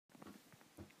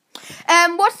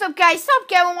What's up, guys?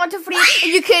 SubGamer123,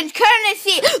 and you can currently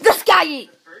see this guy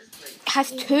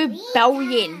has 2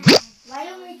 billion. Why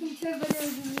don't we make 2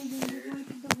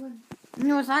 billion? You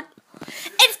know what's that?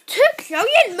 It's 2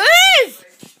 billion. Move!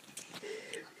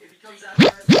 If he comes out,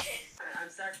 I'm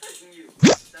sacrificing you.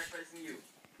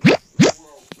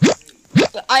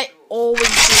 Whoa. I always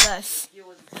do this.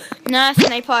 Nah,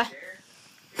 sniper.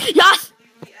 Yes!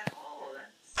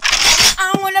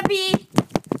 I wanna be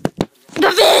the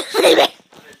baby.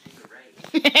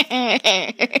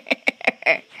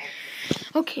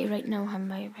 Okay, right now I'm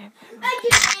my baby.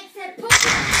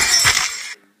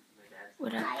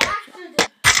 What up?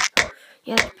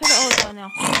 Yeah, let's put it all down now.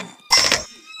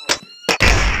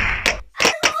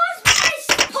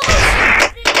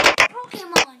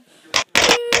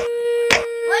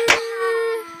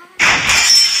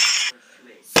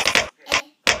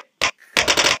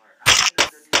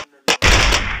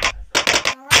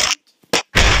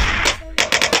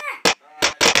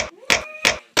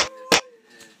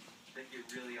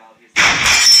 Really obvious.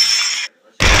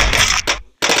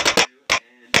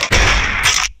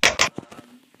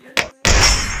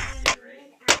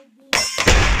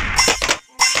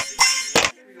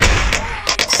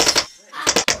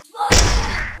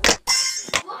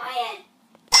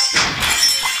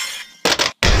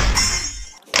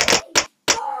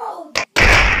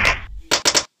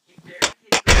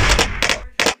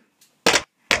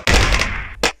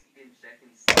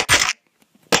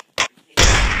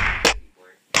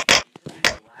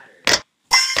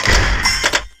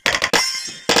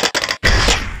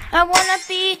 I wanna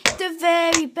be the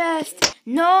very best.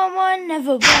 No one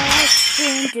ever was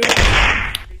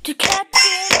to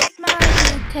captain my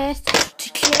test, to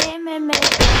claim and make a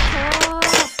call.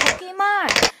 Pokemon,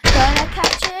 gonna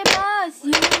catch him as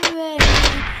you and me.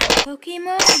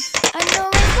 Pokemon, I know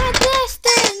it's my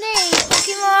destiny.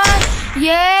 Pokemon,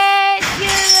 yes,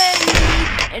 you and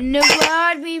me. In the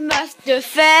world we must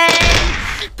defend.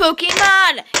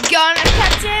 Pokemon, gonna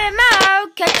catch him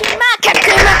out, catch him out, catch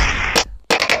him out.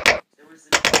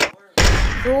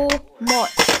 So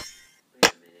much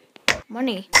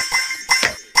money.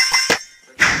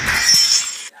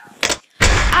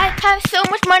 I have so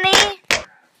much money.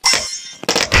 So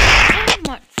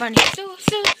much money. So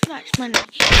much money.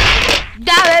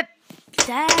 Dab it.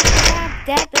 Dab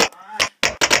it.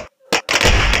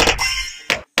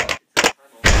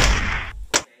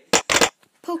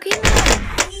 Pokemon.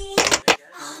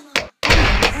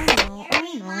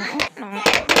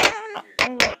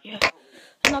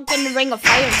 I'm not getting the ring of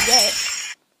fire yet.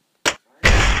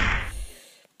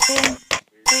 Boom,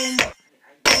 boom,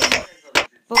 boom,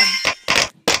 boom.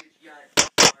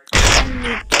 I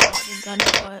need to gun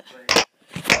for it.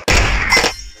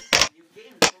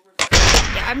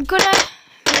 Yeah, I'm gonna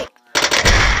make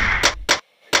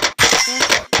this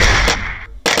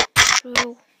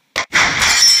through.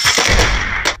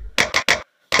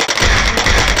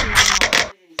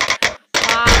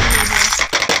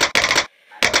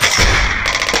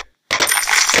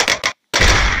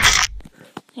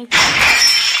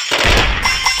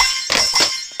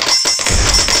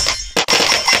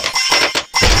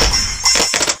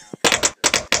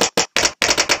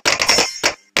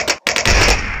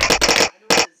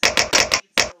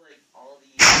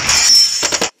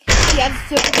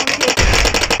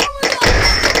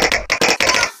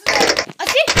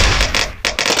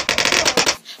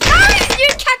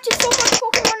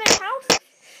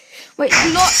 Wait,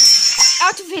 do not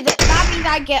activate it. That means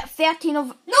I get 13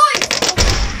 of. Nice!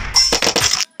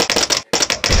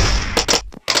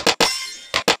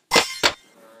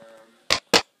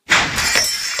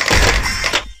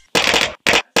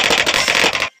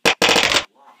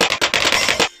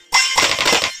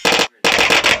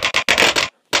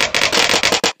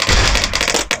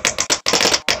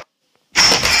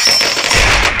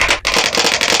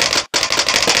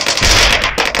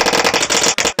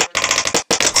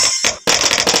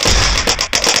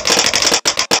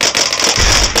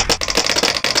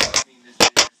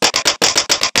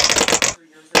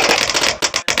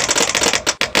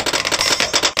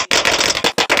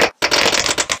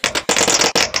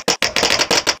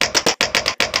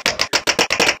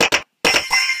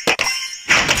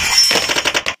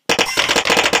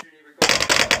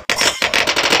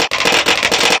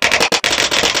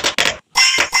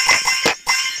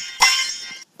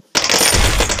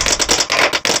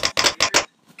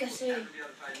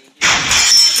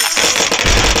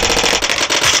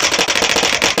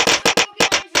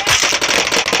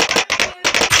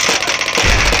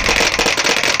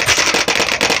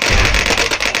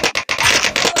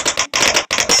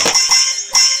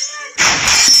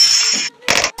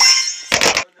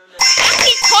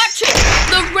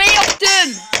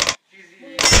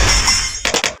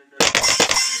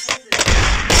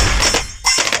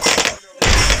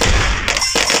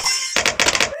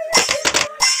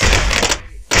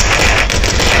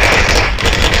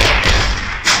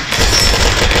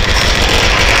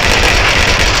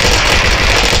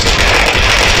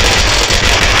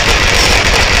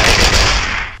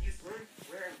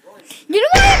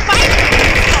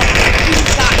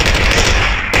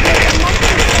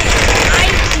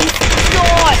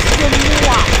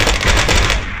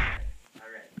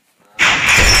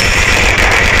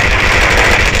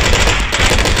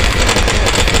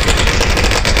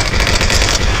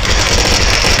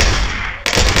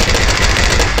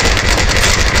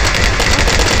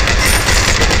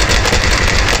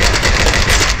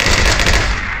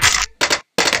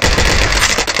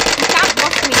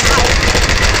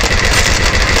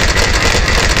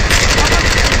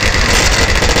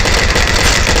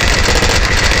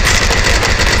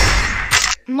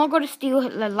 I'm not gonna steal the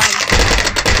light.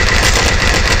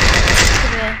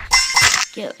 I'm gonna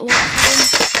get lots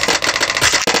of them.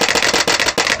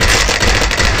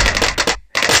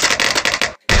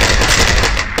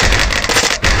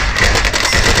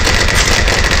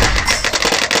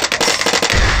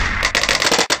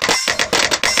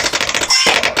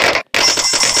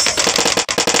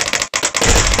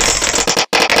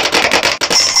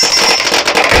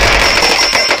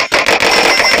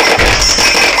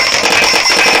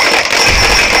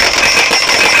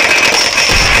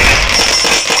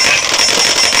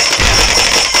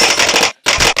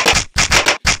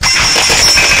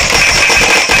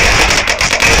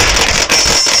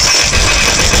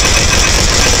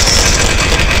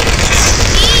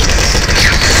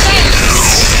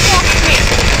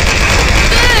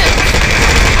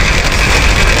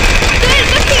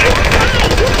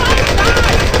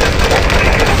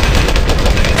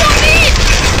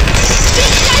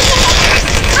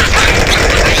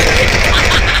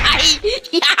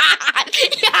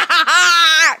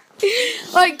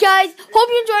 Alright guys, hope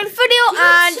you enjoyed the video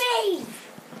and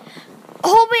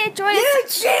hope you enjoyed it. You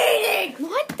cheated!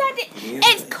 What?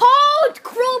 It's called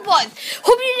Crowbars.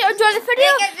 Hope you enjoyed the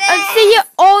video and see you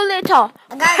all later.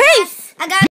 Peace!